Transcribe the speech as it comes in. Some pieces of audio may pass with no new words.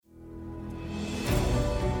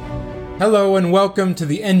Hello and welcome to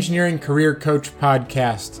the Engineering Career Coach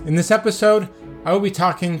podcast. In this episode, I will be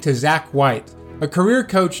talking to Zach White, a career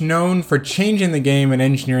coach known for changing the game in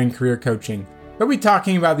engineering career coaching. He'll be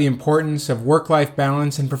talking about the importance of work-life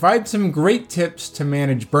balance and provide some great tips to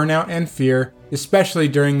manage burnout and fear, especially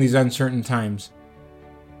during these uncertain times.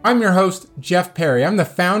 I'm your host, Jeff Perry. I'm the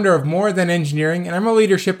founder of More Than Engineering, and I'm a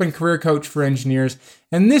leadership and career coach for engineers,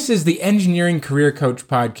 and this is the Engineering Career Coach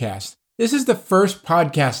podcast. This is the first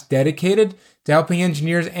podcast dedicated to helping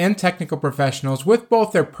engineers and technical professionals with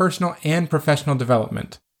both their personal and professional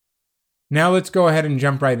development. Now let's go ahead and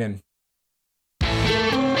jump right in.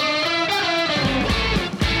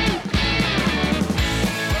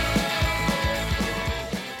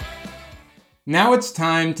 Now it's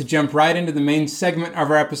time to jump right into the main segment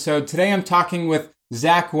of our episode. Today I'm talking with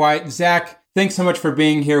Zach White. Zach, thanks so much for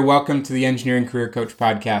being here. Welcome to the Engineering Career Coach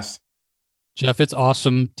podcast. Jeff, it's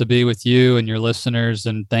awesome to be with you and your listeners,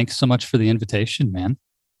 and thanks so much for the invitation, man.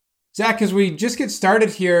 Zach, as we just get started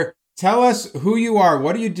here, tell us who you are.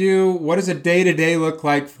 What do you do? What does a day-to-day look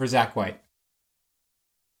like for Zach White?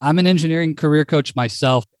 I'm an engineering career coach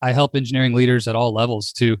myself. I help engineering leaders at all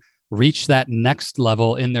levels to reach that next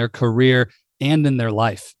level in their career and in their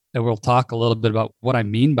life. And we'll talk a little bit about what I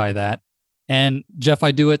mean by that. And Jeff,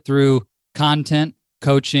 I do it through content,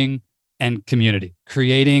 coaching, and community,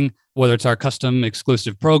 creating, whether it's our custom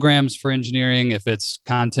exclusive programs for engineering, if it's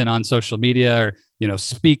content on social media or,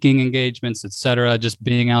 speaking engagements, et cetera, just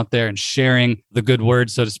being out there and sharing the good word,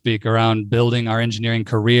 so to speak, around building our engineering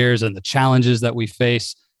careers and the challenges that we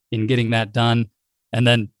face in getting that done. And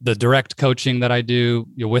then the direct coaching that I do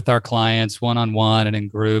with our clients one-on-one and in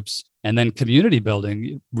groups, and then community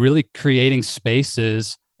building, really creating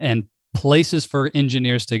spaces and places for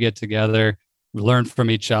engineers to get together, learn from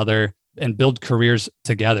each other, and build careers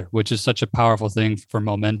together, which is such a powerful thing for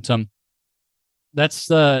momentum. That's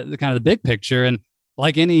the kind of the big picture. And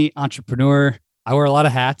like any entrepreneur, I wear a lot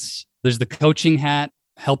of hats. There's the coaching hat,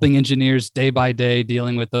 helping engineers day by day,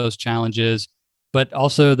 dealing with those challenges, but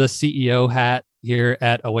also the CEO hat here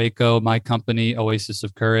at Oaco, my company, Oasis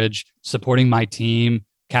of Courage, supporting my team,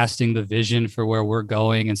 casting the vision for where we're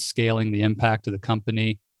going and scaling the impact of the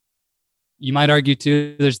company. You might argue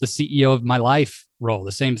too, there's the CEO of my life role,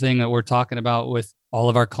 the same thing that we're talking about with all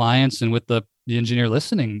of our clients and with the engineer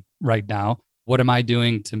listening right now. What am I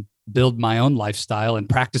doing to build my own lifestyle and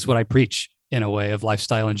practice what I preach in a way of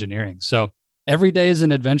lifestyle engineering? So every day is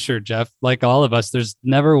an adventure, Jeff. Like all of us, there's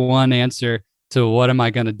never one answer to what am I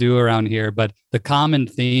going to do around here. But the common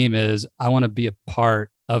theme is I want to be a part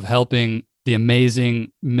of helping the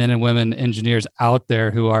amazing men and women engineers out there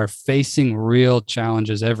who are facing real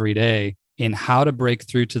challenges every day in how to break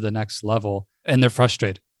through to the next level. And they're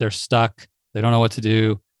frustrated, they're stuck, they don't know what to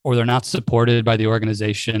do, or they're not supported by the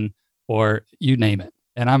organization, or you name it.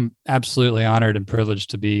 And I'm absolutely honored and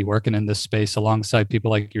privileged to be working in this space alongside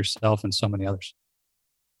people like yourself and so many others.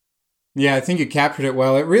 Yeah, I think you captured it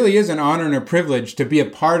well. It really is an honor and a privilege to be a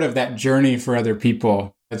part of that journey for other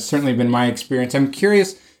people. That's certainly been my experience. I'm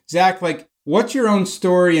curious, Zach, what's your own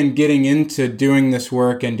story in getting into doing this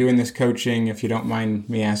work and doing this coaching, if you don't mind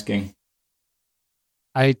me asking?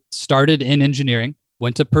 I started in engineering,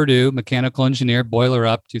 went to Purdue, mechanical engineer, boiler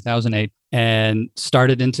up, 2008, and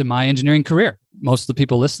started into my engineering career. Most of the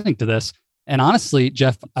people listening to this. And honestly,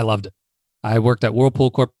 Jeff, I loved it. I worked at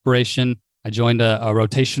Whirlpool Corporation. I joined a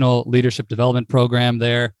rotational leadership development program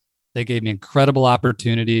there. They gave me incredible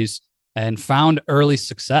opportunities and found early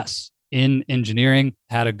success in engineering,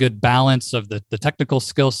 had a good balance of the technical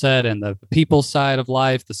skill set and the people side of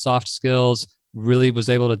life, the soft skills, really was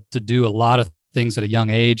able to do a lot of things at a young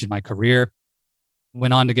age in my career.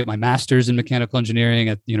 Went on to get my master's in mechanical engineering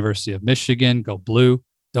at the University of Michigan, go blue.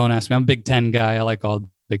 Don't ask me, I'm a Big Ten guy. I like all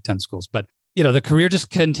Big Ten schools, but the career just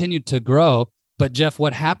continued to grow. But Jeff,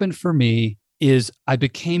 what happened for me is I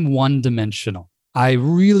became one-dimensional. I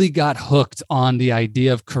really got hooked on the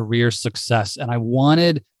idea of career success, and I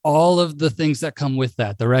wanted all of the things that come with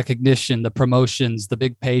that, the recognition, the promotions, the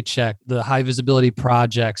big paycheck, the high visibility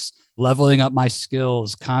projects, leveling up my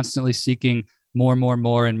skills, constantly seeking more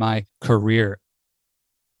in my career.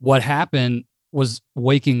 What happened was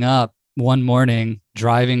waking up one morning,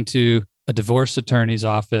 driving to a divorce attorney's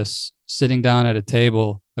office, sitting down at a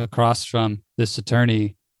table across from this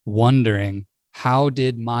attorney, wondering, how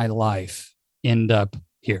did my life end up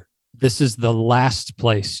here? This is the last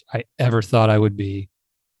place I ever thought I would be.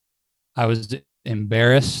 I was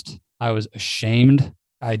embarrassed. I was ashamed.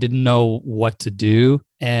 I didn't know what to do.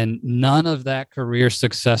 And none of that career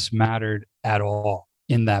success mattered at all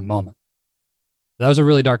in that moment. That was a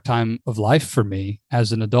really dark time of life for me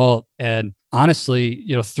as an adult. And honestly,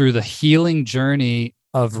 through the healing journey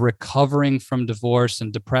of recovering from divorce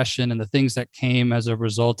and depression and the things that came as a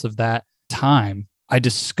result of that time, I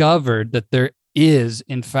discovered that there is,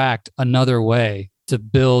 in fact, another way to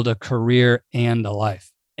build a career and a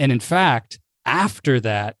life. And in fact, after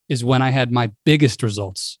that is when I had my biggest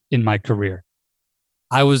results in my career.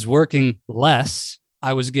 I was working less.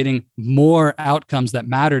 I was getting more outcomes that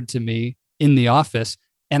mattered to me in the office,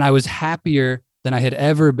 and I was happier than I had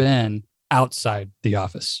ever been outside the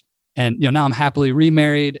office. And now I'm happily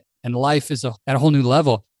remarried, and life is at a whole new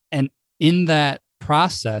level. And in that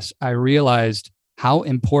process, I realized how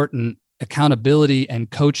important accountability and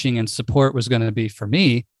coaching and support was going to be for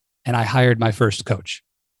me. And I hired my first coach.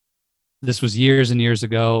 This was years and years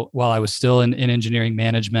ago while I was still in engineering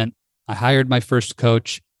management. I hired my first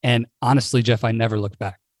coach. And honestly, Jeff, I never looked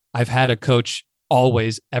back. I've had a coach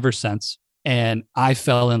always ever since. And I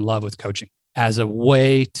fell in love with coaching as a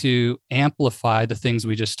way to amplify the things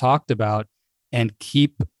we just talked about and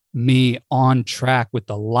keep me on track with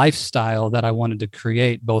the lifestyle that I wanted to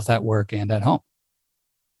create both at work and at home.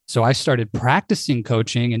 So I started practicing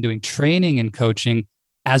coaching and doing training in coaching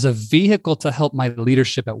as a vehicle to help my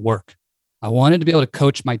leadership at work. I wanted to be able to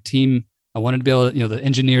coach my team. I wanted to be able to, the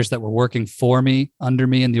engineers that were working for me, under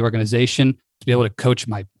me in the organization, to be able to coach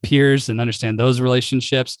my peers and understand those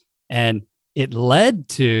relationships. And it led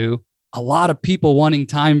to a lot of people wanting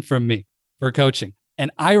time from me for coaching.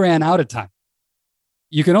 And I ran out of time.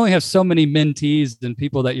 You can only have so many mentees and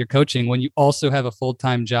people that you're coaching when you also have a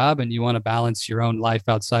full-time job and you want to balance your own life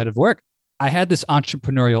outside of work. I had this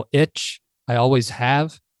entrepreneurial itch. I always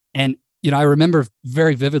have. And, I remember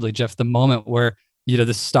very vividly, Jeff, the moment where,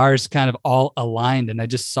 the stars kind of all aligned. And I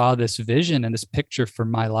just saw this vision and this picture for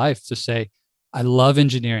my life to say, I love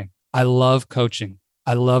engineering. I love coaching.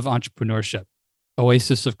 I love entrepreneurship.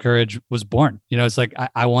 Oasis of Courage was born. It's like,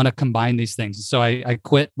 I want to combine these things. So I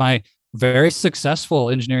quit my very successful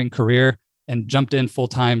engineering career and jumped in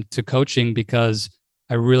full-time to coaching because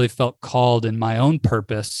I really felt called in my own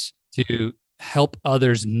purpose to help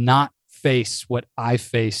others not face what I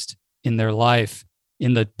faced in their life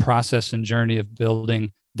in the process and journey of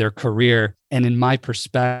building their career. And in my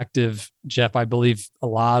perspective, Jeff, I believe a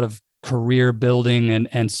lot of career building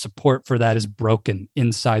and support for that is broken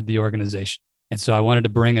inside the organization. And so I wanted to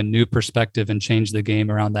bring a new perspective and change the game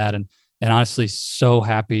around that. And honestly, so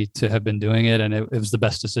happy to have been doing it. And it was the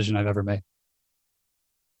best decision I've ever made.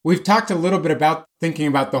 We've talked a little bit about thinking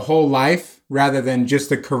about the whole life rather than just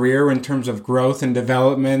the career in terms of growth and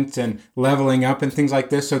development and leveling up and things like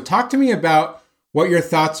this. So talk to me about what your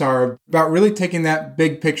thoughts are about really taking that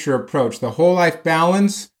big picture approach, the whole life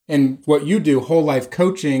balance and what you do, whole life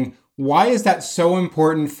coaching. Why is that so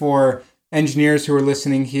important for engineers who are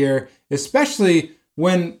listening here, especially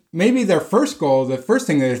when maybe their first goal, the first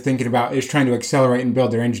thing they're thinking about is trying to accelerate and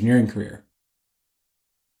build their engineering career?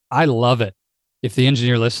 I love it. If the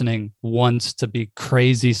engineer listening wants to be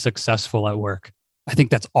crazy successful at work, I think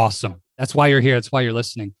that's awesome. That's why you're here. That's why you're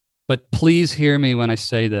listening. But please hear me when I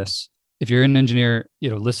say this. If you're an engineer,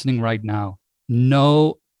 listening right now,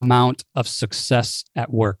 no amount of success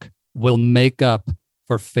at work will make up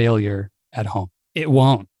for failure at home. It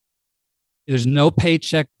won't. There's no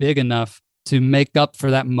paycheck big enough to make up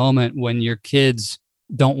for that moment when your kids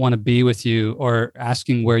don't want to be with you or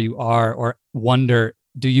asking where you are or wonder,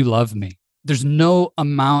 do you love me? There's no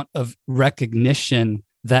amount of recognition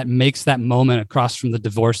that makes that moment across from the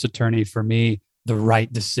divorce attorney for me the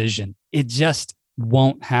right decision. It just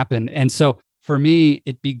won't happen. And so for me,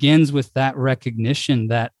 it begins with that recognition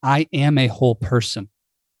that I am a whole person.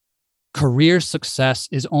 Career success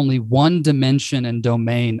is only one dimension and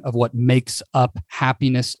domain of what makes up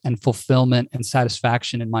happiness and fulfillment and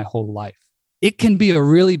satisfaction in my whole life. It can be a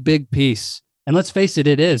really big piece. And let's face it,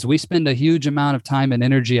 it is. We spend a huge amount of time and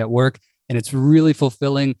energy at work, and it's really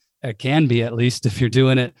fulfilling. It can be, at least, if you're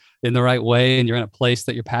doing it in the right way and you're in a place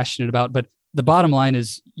that you're passionate about. But the bottom line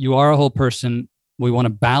is you are a whole person. We want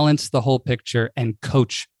to balance the whole picture and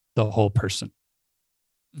coach the whole person.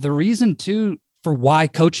 The reason, too, for why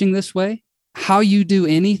coaching this way, how you do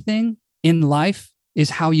anything in life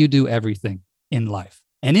is how you do everything in life.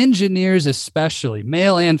 And engineers, especially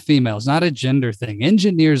male and female, it's not a gender thing.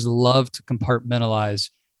 Engineers love to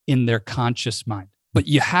compartmentalize in their conscious mind. But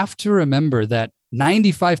you have to remember that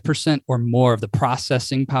 95% or more of the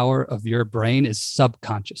processing power of your brain is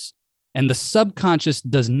subconscious. And the subconscious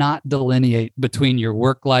does not delineate between your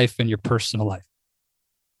work life and your personal life.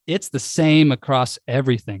 It's the same across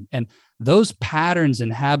everything. And those patterns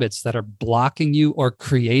and habits that are blocking you or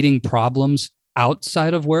creating problems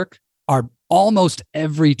outside of work are almost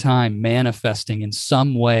every time manifesting in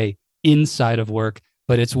some way inside of work,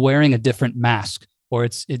 but it's wearing a different mask or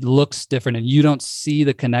it looks different and you don't see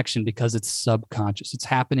the connection because it's subconscious. It's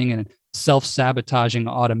happening in a self-sabotaging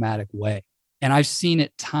automatic way. And I've seen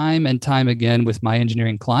it time and time again with my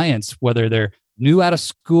engineering clients, whether they're new out of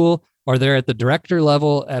school or they're at the director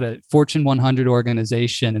level at a Fortune 100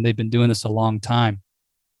 organization and they've been doing this a long time.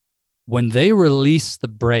 When they release the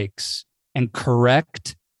brakes and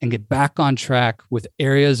correct and get back on track with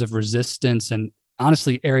areas of resistance and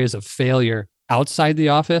honestly areas of failure outside the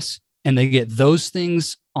office, and they get those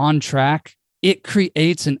things on track, it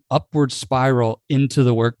creates an upward spiral into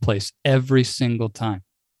the workplace every single time.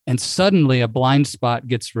 And suddenly a blind spot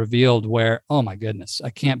gets revealed where, oh my goodness, I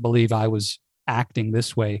can't believe I was acting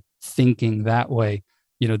this way, thinking that way,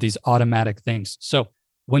 these automatic things. So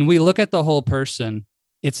when we look at the whole person,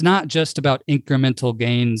 it's not just about incremental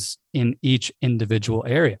gains in each individual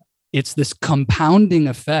area. It's this compounding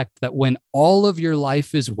effect that when all of your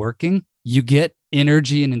life is working, you get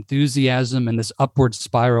energy and enthusiasm and this upward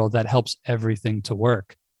spiral that helps everything to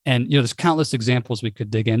work. And, there's countless examples we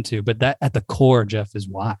could dig into, but that at the core, Jeff, is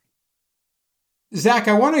why. Zach,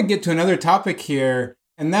 I want to get to another topic here,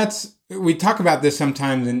 and that's, we talk about this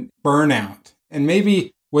sometimes in burnout. And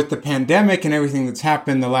maybe with the pandemic and everything that's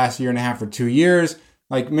happened the last year and a half or 2 years,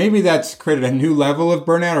 like maybe that's created a new level of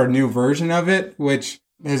burnout or a new version of it, which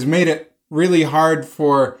has made it really hard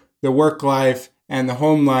for the work life and the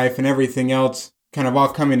home life and everything else kind of all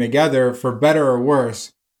coming together for better or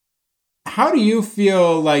worse. How do you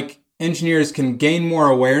feel like engineers can gain more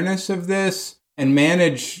awareness of this and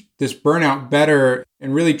manage this burnout better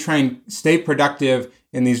and really try and stay productive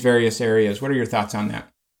in these various areas? What are your thoughts on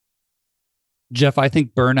that? Jeff, I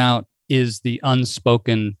think burnout is the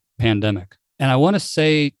unspoken pandemic. And I want to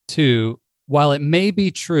say too, while it may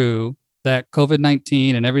be true that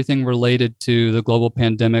COVID-19 and everything related to the global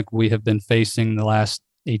pandemic we have been facing the last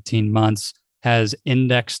 18 months has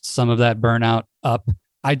indexed some of that burnout up,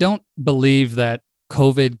 I don't believe that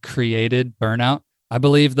COVID created burnout. I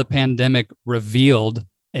believe the pandemic revealed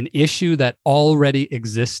an issue that already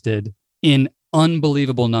existed in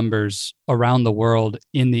unbelievable numbers around the world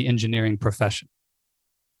in the engineering profession.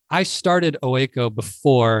 I started OACO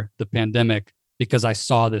before the pandemic because I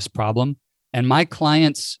saw this problem, and my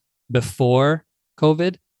clients before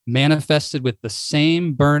COVID manifested with the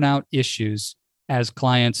same burnout issues as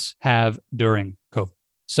clients have during COVID.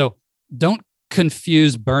 So don't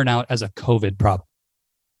confuse burnout as a COVID problem.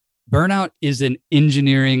 Burnout is an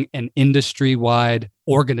engineering and industry-wide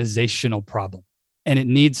organizational problem, and it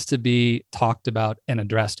needs to be talked about and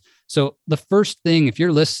addressed. So the first thing, if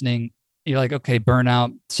you're listening, you're like, okay,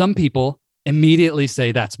 burnout. Some people immediately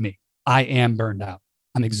say, that's me. I am burned out.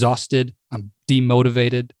 I'm exhausted. I'm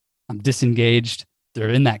demotivated. I'm disengaged. They're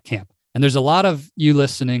in that camp. And there's a lot of you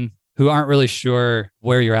listening who aren't really sure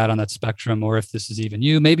where you're at on that spectrum or if this is even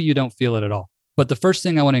you. Maybe you don't feel it at all. But the first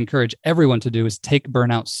thing I want to encourage everyone to do is take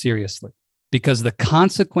burnout seriously, because the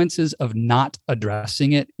consequences of not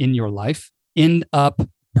addressing it in your life end up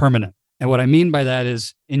permanent. And what I mean by that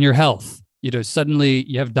is in your health, suddenly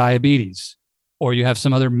you have diabetes or you have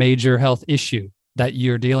some other major health issue that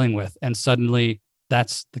you're dealing with. And suddenly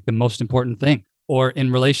that's the most important thing. Or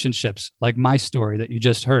in relationships, like my story that you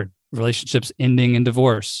just heard, relationships ending in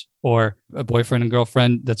divorce, or a boyfriend and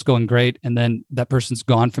girlfriend that's going great, and then that person's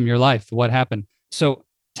gone from your life. What happened? So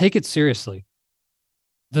take it seriously.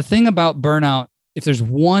 The thing about burnout, if there's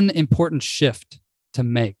one important shift to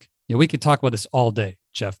make, we could talk about this all day,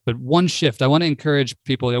 Jeff, but one shift, I want to encourage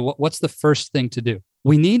people, what's the first thing to do?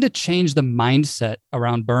 We need to change the mindset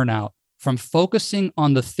around burnout from focusing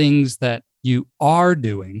on the things that you are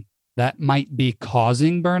doing that might be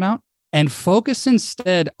causing burnout, and focus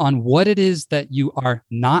instead on what it is that you are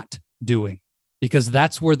not doing, because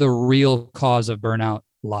that's where the real cause of burnout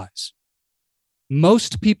lies.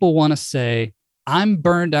 Most people want to say, I'm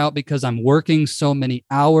burned out because I'm working so many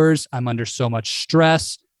hours. I'm under so much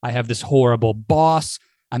stress. I have this horrible boss.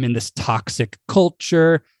 I'm in this toxic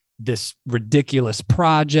culture, this ridiculous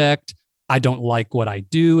project. I don't like what I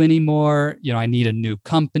do anymore. I need a new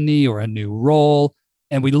company or a new role.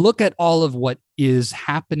 And we look at all of what is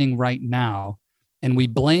happening right now, and we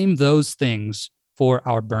blame those things for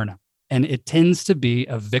our burnout. And it tends to be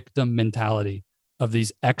a victim mentality of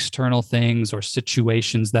these external things or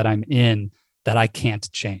situations that I'm in that I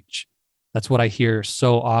can't change. That's what I hear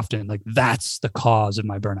so often. Like, that's the cause of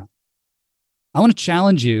my burnout. I want to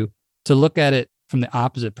challenge you to look at it from the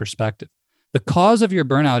opposite perspective. The cause of your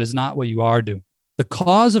burnout is not what you are doing. The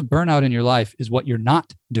cause of burnout in your life is what you're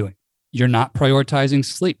not doing. You're not prioritizing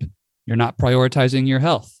sleep. You're not prioritizing your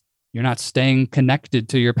health. You're not staying connected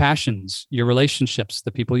to your passions, your relationships,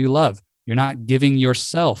 the people you love. You're not giving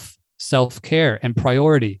yourself self-care and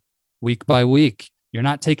priority week by week. You're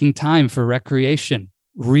not taking time for recreation,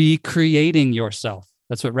 recreating yourself.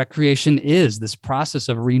 That's what recreation is, this process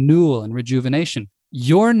of renewal and rejuvenation.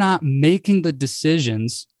 You're not making the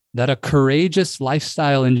decisions that a courageous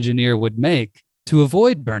lifestyle engineer would make to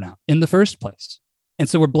avoid burnout in the first place. And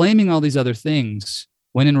so we're blaming all these other things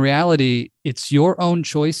when in reality, it's your own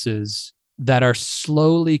choices that are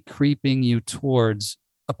slowly creeping you towards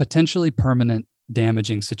a potentially permanent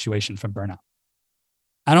damaging situation from burnout.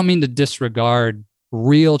 I don't mean to disregard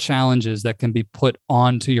real challenges that can be put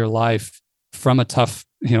onto your life from a tough,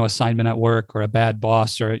 assignment at work or a bad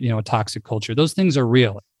boss or, a toxic culture. Those things are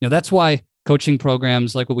real. That's why coaching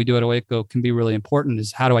programs like what we do at Oeko can be really important,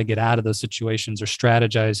 is how do I get out of those situations or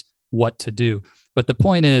strategize what to do? But the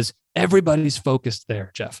point is, everybody's focused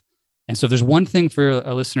there, Jeff. And so if there's one thing for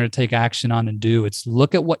a listener to take action on and do, it's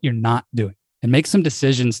look at what you're not doing and make some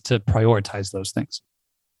decisions to prioritize those things.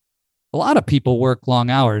 A lot of people work long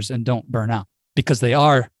hours and don't burn out because they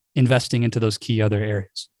are investing into those key other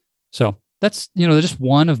areas. So that's, just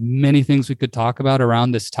one of many things we could talk about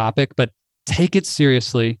around this topic, but take it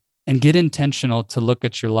seriously and get intentional to look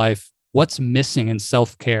at your life. What's missing in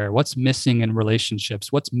self-care? What's missing in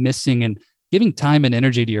relationships? What's missing in giving time and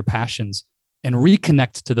energy to your passions, and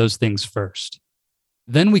reconnect to those things first.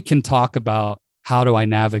 Then we can talk about how do I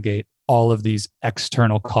navigate all of these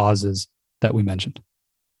external causes that we mentioned.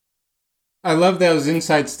 I love those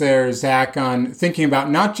insights there, Zach, on thinking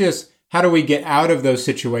about not just how do we get out of those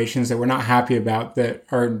situations that we're not happy about, that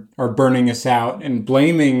are burning us out, and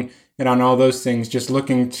blaming it on all those things, just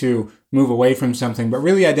looking to move away from something, but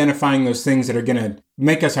really identifying those things that are going to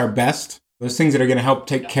make us our best, those things that are going to help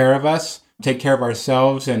take care of us, take care of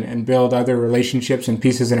ourselves, and build other relationships and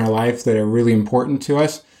pieces in our life that are really important to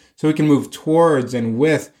us, so we can move towards and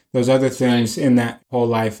with those other things in that whole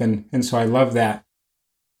life. And so I love that.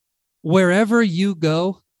 Wherever you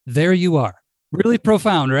go, there you are. Really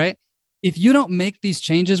profound, right? If you don't make these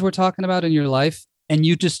changes we're talking about in your life, and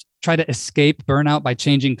you just try to escape burnout by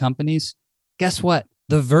changing companies, guess what?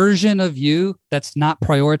 The version of you that's not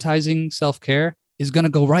prioritizing self-care is going to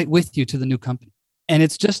go right with you to the new company. And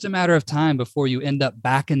it's just a matter of time before you end up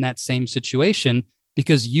back in that same situation,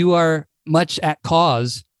 because you are much at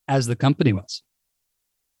cause as the company was.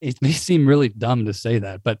 It may seem really dumb to say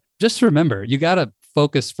that, but just remember, you got to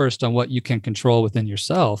focus first on what you can control within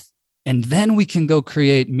yourself, and then we can go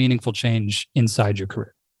create meaningful change inside your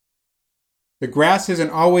career. The grass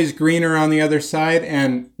isn't always greener on the other side,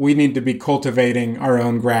 and we need to be cultivating our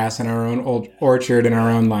own grass and our own old orchard in our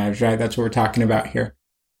own lives, right? That's what we're talking about here.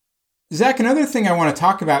 Zach, another thing I want to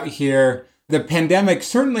talk about here, the pandemic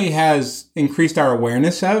certainly has increased our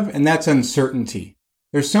awareness of, and that's uncertainty.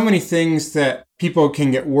 There's so many things that people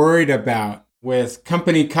can get worried about with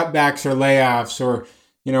company cutbacks or layoffs, or,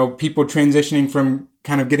 people transitioning from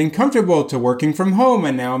kind of getting comfortable to working from home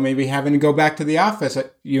and now maybe having to go back to the office.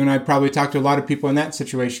 You and I probably talked to a lot of people in that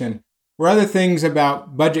situation. Or other things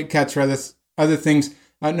about budget cuts or other things.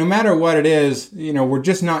 No matter what it is, we're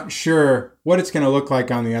just not sure what it's going to look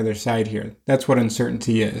like on the other side here. That's what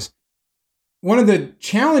uncertainty is. One of the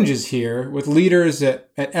challenges here with leaders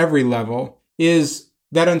at every level is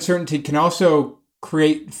that uncertainty can also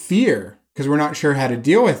create fear, because we're not sure how to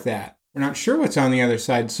deal with that. We're not sure what's on the other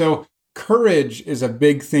side. So courage is a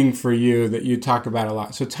big thing for you that you talk about a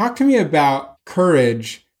lot. So talk to me about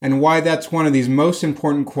courage and why that's one of these most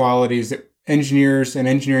important qualities that engineers and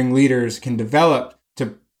engineering leaders can develop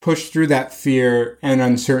to push through that fear and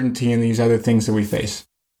uncertainty and these other things that we face.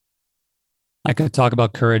 I could talk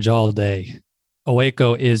about courage all day.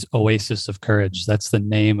 Oeko is Oasis of Courage. That's the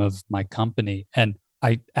name of my company. And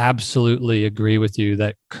I absolutely agree with you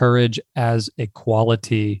that courage as a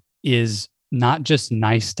quality is not just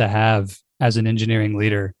nice to have as an engineering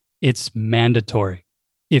leader, it's mandatory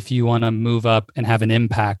if you want to move up and have an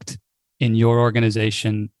impact in your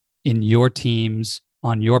organization, in your teams,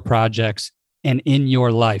 on your projects, and in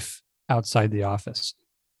your life outside the office.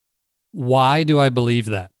 Why do I believe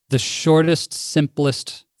that? The shortest,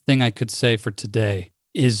 simplest thing I could say for today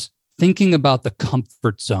is thinking about the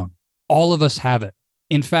comfort zone. All of us have it.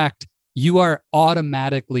 In fact, you are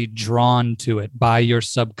automatically drawn to it by your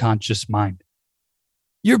subconscious mind.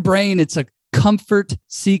 Your brain, it's a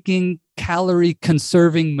comfort-seeking,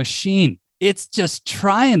 calorie-conserving machine. It's just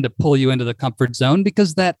trying to pull you into the comfort zone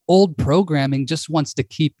because that old programming just wants to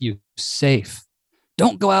keep you safe.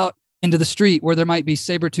 Don't go out into the street where there might be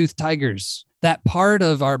saber-toothed tigers. That part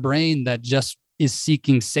of our brain that just is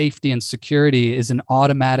seeking safety and security is an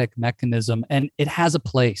automatic mechanism, and it has a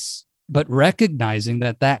place. But recognizing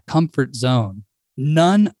that comfort zone,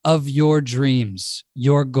 none of your dreams,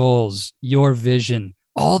 your goals, your vision,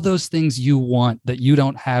 all those things you want that you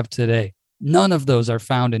don't have today, None of those are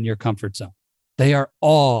found in your comfort zone. They are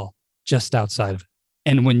all just outside of it.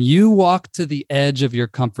 And when you walk to the edge of your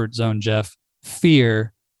comfort zone, Jeff,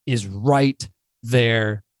 fear is right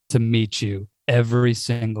there to meet you every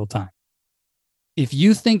single time. If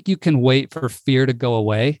you think you can wait for fear to go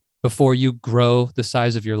away before you grow the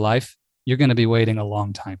size of your life, you're going to be waiting a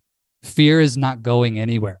long time. Fear is not going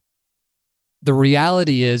anywhere. The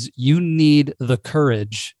reality is you need the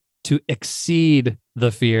courage to exceed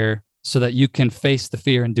the fear so that you can face the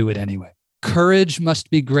fear and do it anyway. Courage must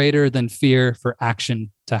be greater than fear for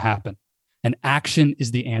action to happen. And action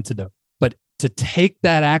is the antidote. But to take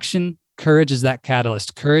that action, courage is that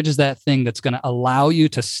catalyst. Courage is that thing that's going to allow you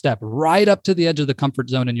to step right up to the edge of the comfort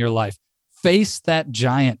zone in your life, face that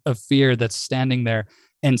giant of fear that's standing there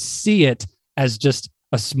and see it as just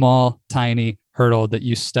a small, tiny hurdle that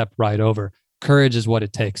you step right over. Courage is what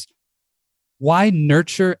it takes. Why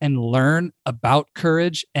nurture and learn about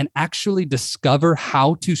courage and actually discover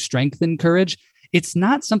how to strengthen courage? It's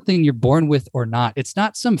not something you're born with or not. It's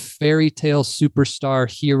not some fairy tale superstar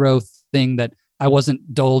hero thing that I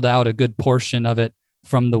wasn't doled out a good portion of it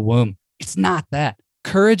from the womb. It's not that.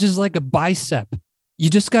 Courage is like a bicep.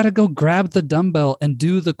 You just got to go grab the dumbbell and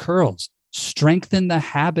do the curls. Strengthen the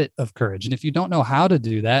habit of courage. And if you don't know how to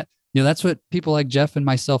do that, that's what people like Jeff and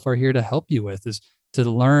myself are here to help you with, is to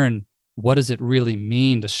learn what does it really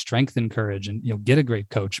mean to strengthen courage and get a great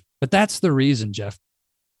coach. But that's the reason, Jeff.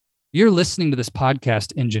 You're listening to this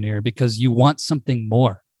podcast, engineer, because you want something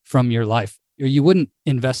more from your life, or you wouldn't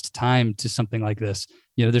invest time to something like this.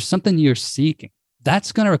 There's something you're seeking.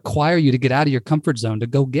 That's going to require you to get out of your comfort zone to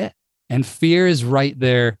go get. And fear is right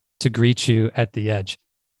there to greet you at the edge.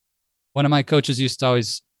 One of my coaches used to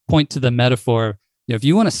always point to the metaphor, if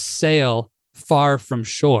you want to sail far from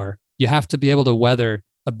shore, you have to be able to weather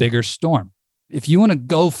a bigger storm. If you want to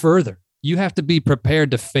go further, you have to be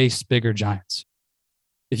prepared to face bigger giants.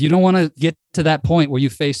 If you don't want to get to that point where you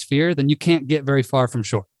face fear, then you can't get very far from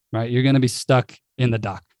shore, right? You're going to be stuck in the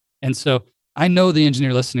dock. And so I know the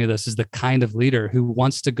engineer listening to this is the kind of leader who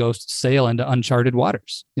wants to go sail into uncharted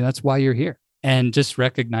waters. That's why you're here. And just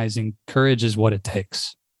recognizing courage is what it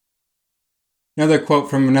takes. Another quote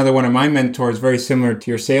from another one of my mentors, very similar to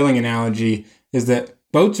your sailing analogy, is that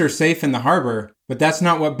boats are safe in the harbor, but that's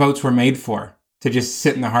not what boats were made for, to just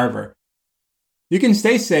sit in the harbor. You can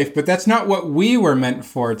stay safe, but that's not what we were meant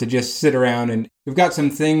for, to just sit around. And we've got some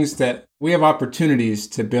things that we have opportunities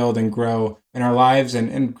to build and grow in our lives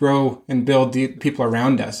and grow and build the people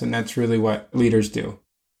around us. And that's really what leaders do.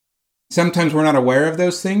 Sometimes we're not aware of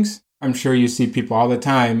those things. I'm sure you see people all the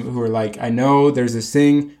time who are like, I know there's this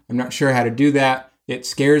thing, I'm not sure how to do that. It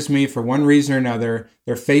scares me for one reason or another.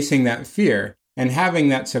 They're facing that fear. And having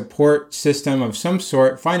that support system of some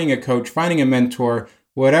sort, finding a coach, finding a mentor,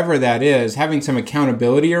 whatever that is, having some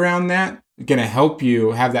accountability around that, going to help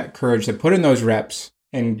you have that courage to put in those reps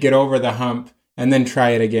and get over the hump and then try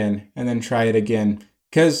it again and then try it again.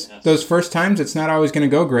 Because those first times, it's not always going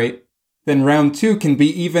to go great. Then round 2 can be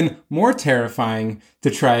even more terrifying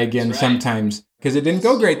to try again sometimes because it didn't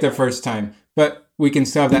go great the first time. But we can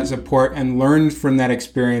still have that support and learn from that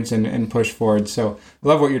experience and push forward. So I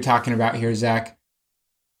love what you're talking about here, Zach.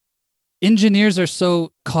 Engineers are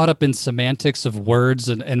so caught up in semantics of words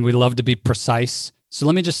and we love to be precise. So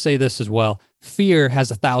let me just say this as well. Fear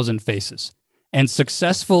has 1,000 faces. And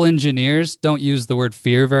successful engineers don't use the word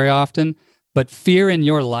fear very often, but fear in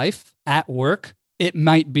your life at work, it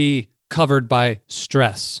might be covered by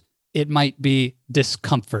stress. It might be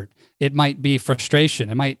discomfort. It might be frustration.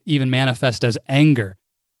 It might even manifest as anger.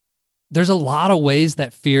 There's a lot of ways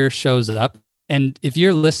that fear shows up. And if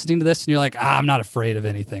you're listening to this and you're like, I'm not afraid of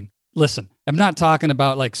anything. Listen, I'm not talking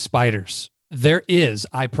about like spiders. There is,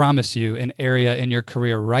 I promise you, an area in your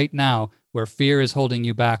career right now where fear is holding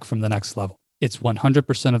you back from the next level. It's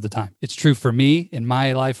 100% of the time. It's true for me in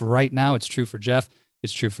my life right now. It's true for Jeff.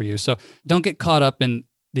 It's true for you. So don't get caught up in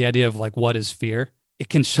the idea of like, what is fear? It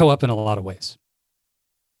can show up in a lot of ways.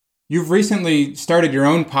 You've recently started your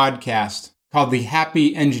own podcast called the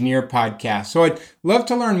Happy Engineer Podcast. So I'd love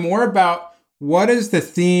to learn more about what is the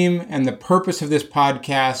theme and the purpose of this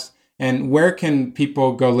podcast, and where can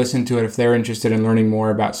people go listen to it if they're interested in learning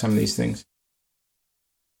more about some of these things.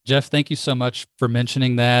 Jeff, thank you so much for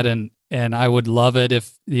mentioning that. And I would love it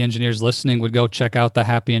if the engineers listening would go check out the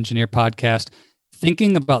Happy Engineer Podcast.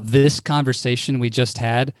 Thinking about this conversation we just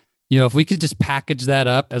had, if we could just package that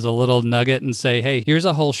up as a little nugget and say, hey, here's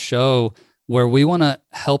a whole show where we want to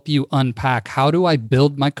help you unpack how do I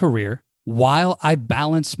build my career while I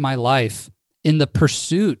balance my life in the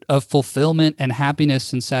pursuit of fulfillment and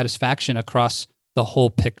happiness and satisfaction across the whole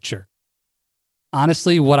picture.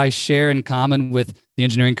 honestly, what I share in common with the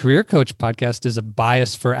Engineering Career Coach podcast is a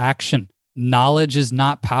bias for action. Knowledge is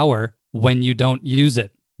not power when you don't use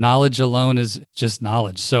it. Knowledge alone is just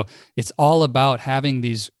knowledge. So it's all about having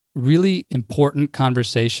these really important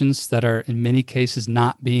conversations that are in many cases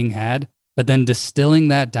not being had, but then distilling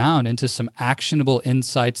that down into some actionable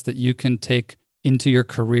insights that you can take into your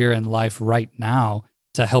career and life right now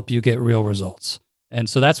to help you get real results. And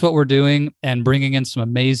so that's what we're doing, and bringing in some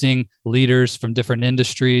amazing leaders from different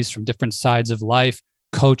industries, from different sides of life,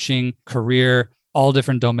 coaching, career, all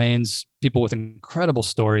different domains, people with incredible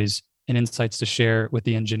stories and insights to share with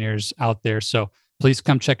the engineers out there. So please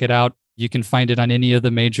come check it out. You can find it on any of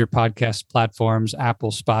the major podcast platforms,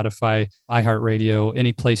 Apple, Spotify, iHeartRadio,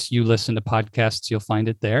 any place you listen to podcasts, you'll find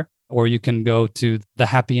it there. Or you can go to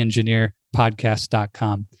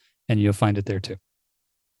thehappyengineerpodcast.com and you'll find it there too.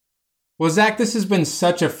 Well, Zach, this has been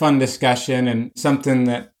such a fun discussion and something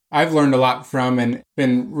that I've learned a lot from and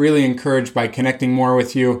been really encouraged by connecting more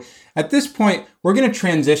with you. At this point, we're going to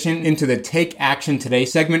transition into the Take Action Today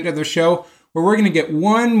segment of the show, where we're going to get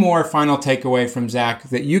one more final takeaway from Zach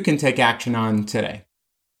that you can take action on today.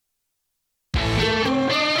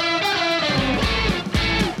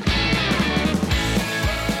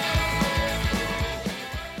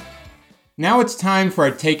 Now it's time for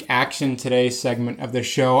our Take Action Today segment of the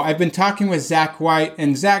show. I've been talking with Zach White,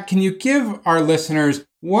 and Zach, can you give our listeners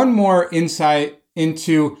one more insight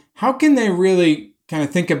into how can they really kind of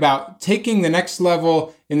think about taking the next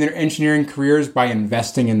level in their engineering careers by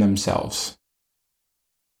investing in themselves?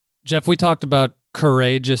 Jeff, we talked about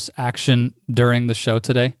courageous action during the show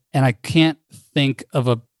today, and I can't think of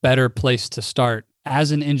a better place to start as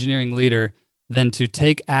an engineering leader than to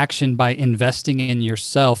take action by investing in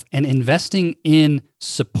yourself and investing in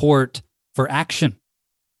support for action.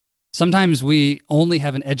 Sometimes we only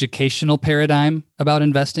have an educational paradigm about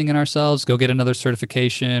investing in ourselves, go get another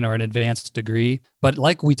certification or an advanced degree. But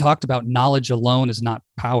like we talked about, knowledge alone is not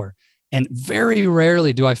power. And very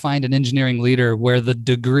rarely do I find an engineering leader where the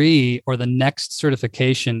degree or the next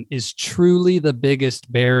certification is truly the biggest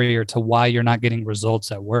barrier to why you're not getting results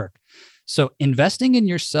at work. So investing in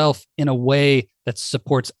yourself in a way that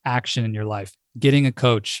supports action in your life, getting a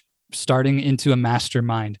coach, starting into a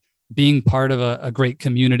mastermind, being part of a great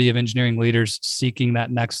community of engineering leaders seeking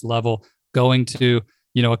that next level, going to,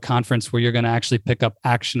 a conference where you're going to actually pick up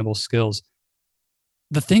actionable skills.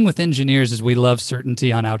 The thing with engineers is we love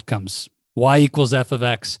certainty on outcomes. Y equals F of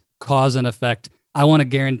X, cause and effect. I want to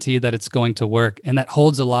guarantee that it's going to work. And that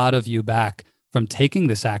holds a lot of you back from taking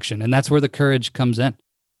this action. And that's where the courage comes in.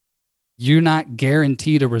 You're not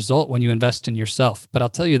guaranteed a result when you invest in yourself. But I'll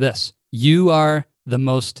tell you this, you are the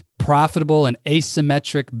most profitable and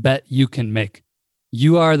asymmetric bet you can make.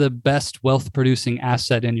 You are the best wealth producing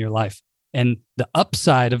asset in your life. And the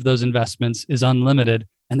upside of those investments is unlimited.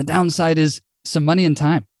 And the downside is some money and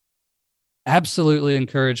time. Absolutely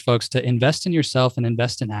encourage folks to invest in yourself and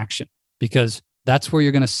invest in action, because that's where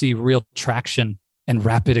you're going to see real traction and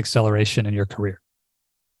rapid acceleration in your career.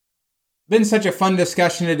 Been such a fun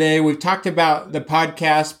discussion today. We've talked about the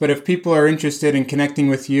podcast, but if people are interested in connecting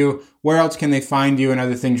with you, where else can they find you and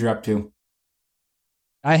other things you're up to?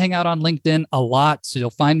 I hang out on LinkedIn a lot, so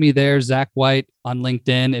you'll find me there, Zach White on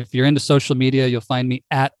LinkedIn. If you're into social media, you'll find me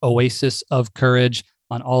at Oasis of Courage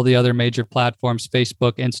on all the other major platforms,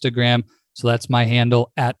 Facebook, Instagram. So that's my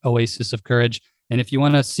handle, at Oasis of Courage. And if you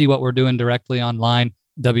want to see what we're doing directly online,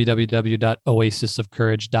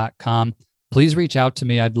 www.oasisofcourage.com. Please reach out to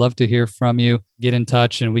me. I'd love to hear from you. Get in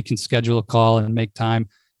touch and we can schedule a call and make time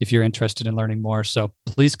if you're interested in learning more. So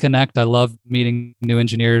please connect. I love meeting new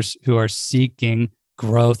engineers who are seeking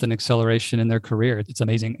growth and acceleration in their career. It's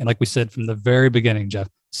amazing. And like we said from the very beginning, Jeff,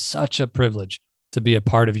 such a privilege to be a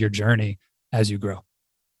part of your journey as you grow.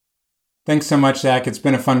 Thanks so much, Zach. It's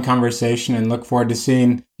been a fun conversation and look forward to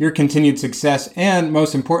seeing your continued success and,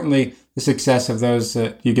 most importantly, the success of those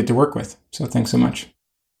that you get to work with. So thanks so much.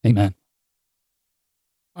 Amen.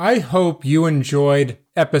 I hope you enjoyed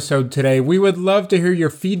episode today. We would love to hear your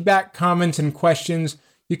feedback, comments, and questions.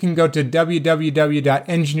 You can go to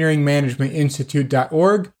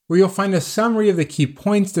www.engineeringmanagementinstitute.org, where you'll find a summary of the key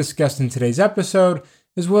points discussed in today's episode,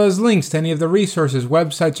 as well as links to any of the resources,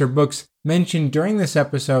 websites, or books mentioned during this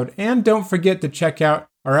episode. And don't forget to check out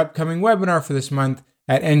our upcoming webinar for this month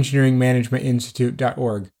at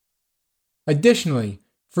engineeringmanagementinstitute.org. Additionally,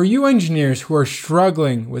 for you engineers who are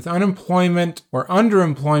struggling with unemployment or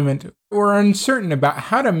underemployment or are uncertain about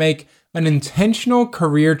how to make an intentional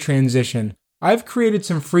career transition, I've created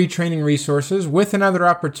some free training resources with another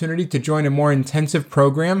opportunity to join a more intensive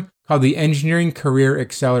program called the Engineering Career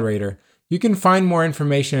Accelerator. You can find more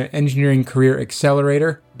information at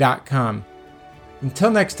engineeringcareeraccelerator.com.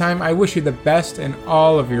 Until next time, I wish you the best in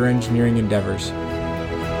all of your engineering endeavors.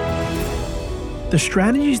 The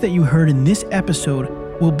strategies that you heard in this episode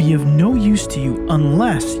will be of no use to you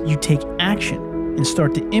unless you take action and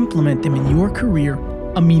start to implement them in your career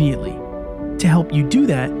immediately. To help you do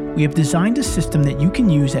that, we have designed a system that you can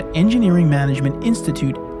use at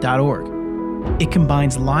engineeringmanagementinstitute.org. It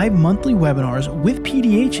combines live monthly webinars with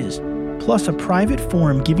PDHs, plus a private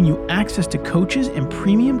forum giving you access to coaches and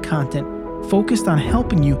premium content focused on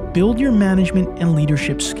helping you build your management and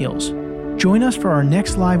leadership skills. Join us for our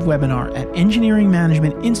next live webinar at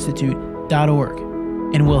engineeringmanagementinstitute.org,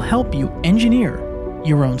 and we'll help you engineer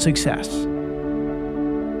your own success.